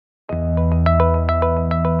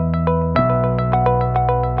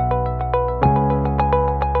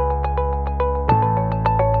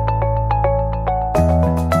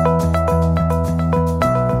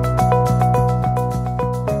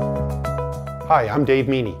Hi, I'm Dave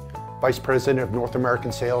Meany, Vice President of North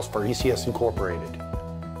American Sales for ECS Incorporated.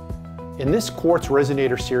 In this Quartz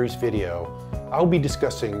Resonator Series video, I'll be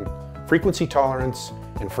discussing frequency tolerance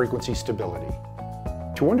and frequency stability.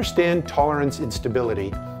 To understand tolerance and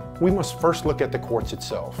stability, we must first look at the quartz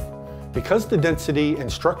itself. Because the density and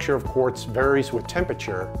structure of quartz varies with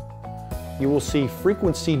temperature, you will see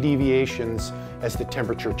frequency deviations as the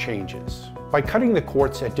temperature changes. By cutting the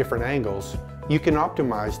quartz at different angles, you can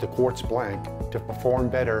optimize the quartz blank to perform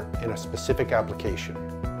better in a specific application.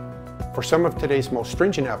 For some of today's most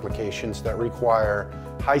stringent applications that require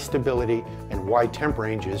high stability and wide temp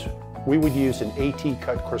ranges, we would use an AT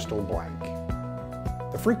cut crystal blank.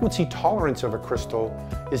 The frequency tolerance of a crystal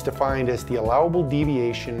is defined as the allowable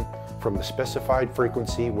deviation from the specified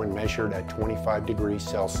frequency when measured at 25 degrees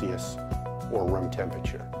Celsius or room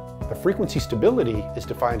temperature. The frequency stability is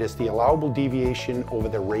defined as the allowable deviation over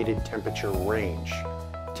the rated temperature range,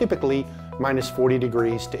 typically minus 40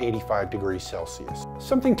 degrees to 85 degrees Celsius.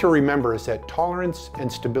 Something to remember is that tolerance and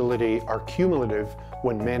stability are cumulative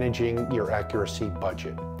when managing your accuracy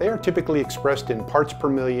budget. They are typically expressed in parts per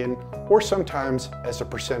million or sometimes as a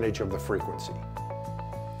percentage of the frequency.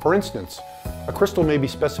 For instance, a crystal may be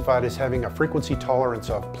specified as having a frequency tolerance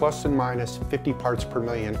of plus and minus 50 parts per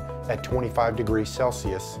million at 25 degrees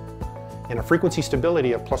Celsius and a frequency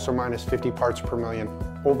stability of plus or minus 50 parts per million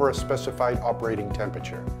over a specified operating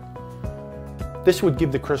temperature. This would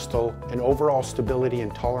give the crystal an overall stability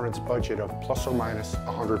and tolerance budget of plus or minus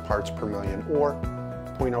 100 parts per million or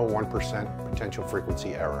 0.01% potential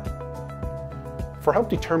frequency error. For help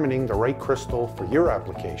determining the right crystal for your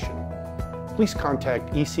application, please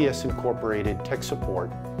contact ECS Incorporated Tech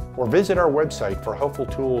Support or visit our website for helpful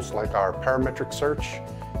tools like our parametric search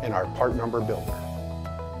and our part number builder.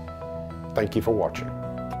 Thank you for watching.